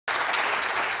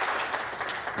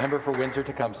Member for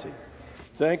Windsor-Tecumseh.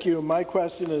 Thank you. My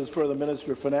question is for the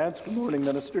Minister of Finance. Good morning,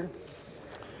 Minister.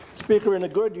 Speaker, in a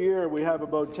good year, we have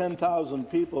about 10,000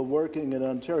 people working in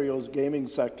Ontario's gaming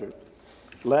sector.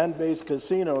 Land-based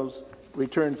casinos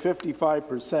return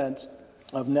 55%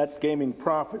 of net gaming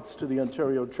profits to the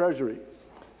Ontario Treasury.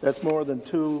 That's more than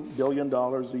 $2 billion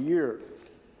a year.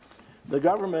 The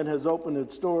government has opened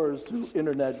its doors to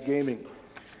internet gaming.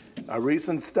 A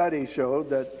recent study showed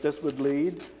that this would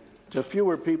lead to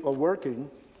fewer people working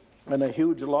and a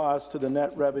huge loss to the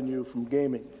net revenue from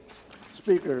gaming.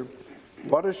 Speaker,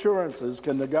 what assurances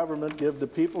can the government give the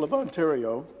people of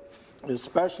Ontario,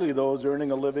 especially those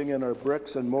earning a living in our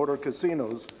bricks and mortar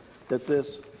casinos, that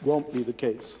this won't be the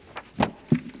case? Minister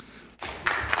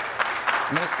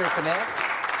of Finance.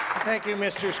 Thank you,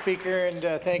 Mr. Speaker, and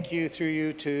thank you through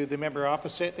you to the member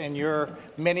opposite and your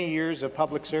many years of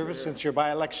public service since your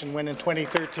by-election win in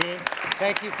 2013.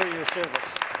 Thank you for your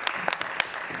service.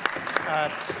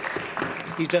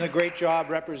 He's done a great job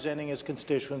representing his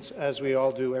constituents, as we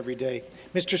all do every day.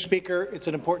 Mr. Speaker, it's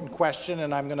an important question,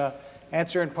 and I'm going to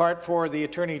answer in part for the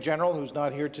Attorney General, who's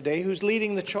not here today, who's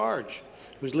leading the charge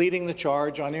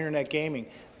on internet gaming.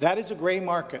 That is a grey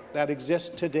market that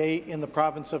exists today in the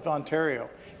province of Ontario.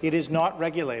 It is not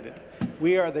regulated.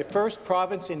 We are the first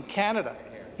province in Canada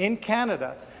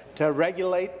to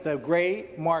regulate the grey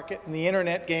market and the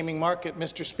internet gaming market,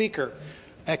 Mr. Speaker.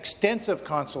 Extensive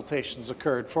consultations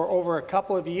occurred for over a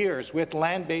couple of years with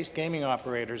land-based gaming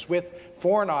operators, with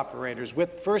foreign operators,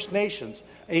 with First Nations,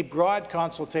 a broad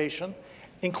consultation,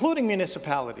 including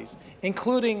municipalities,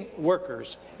 including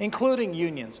workers, including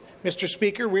unions. Mr.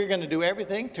 Speaker, we're going to do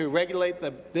everything to regulate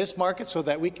this market so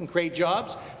that we can create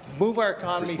jobs, move our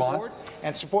economy forward,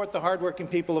 and support the hardworking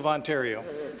people of Ontario.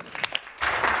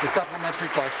 The supplementary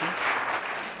question.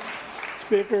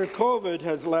 Speaker, COVID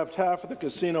has left half of the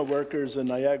casino workers in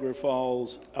Niagara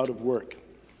Falls out of work.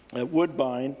 At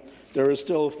Woodbine, there are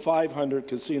still 500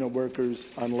 casino workers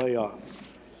on layoff.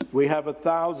 We have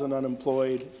 1,000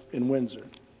 unemployed in Windsor.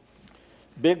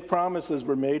 Big promises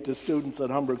were made to students at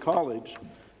Humber College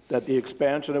that the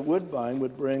expansion at Woodbine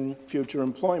would bring future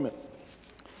employment.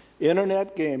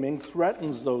 Internet gaming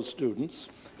threatens those students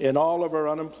and all of our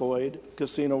unemployed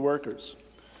casino workers.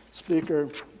 Speaker,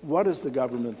 what is the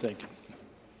government thinking?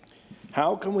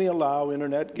 How can we allow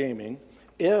internet gaming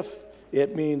if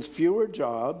it means fewer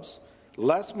jobs,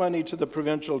 less money to the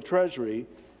provincial treasury,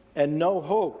 and no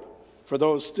hope for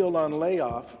those still on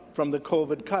layoff from the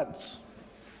COVID cuts?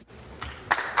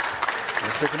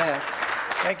 Mr. Finance.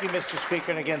 Thank you, Mr.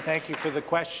 Speaker, and again, thank you for the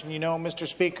question. You know, Mr.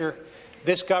 Speaker,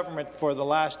 this government for the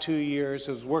last 2 years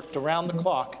has worked around the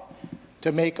clock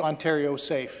to make Ontario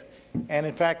safe. And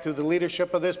in fact, through the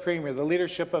leadership of this Premier, the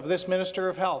leadership of this Minister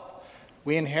of Health,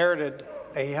 we inherited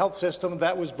a health system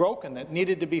that was broken, that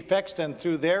needed to be fixed, and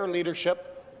through their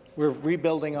leadership, we're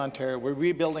rebuilding Ontario. We're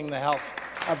rebuilding the health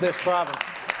of this province.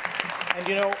 And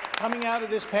you know, coming out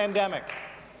of this pandemic,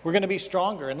 we're going to be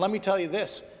stronger. And let me tell you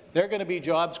this, there are going to be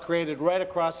jobs created right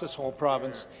across this whole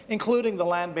province, including the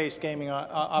land-based gaming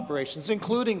operations,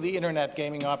 including the internet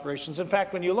gaming operations. In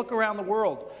fact, when you look around the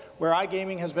world where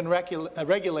iGaming has been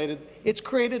regulated, it's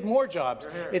created more jobs,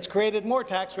 it's created more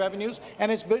tax revenues,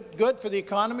 and it's good for the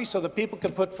economy so that people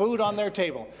can put food on their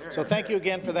table. So thank you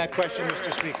again for that question,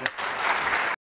 Mr. Speaker.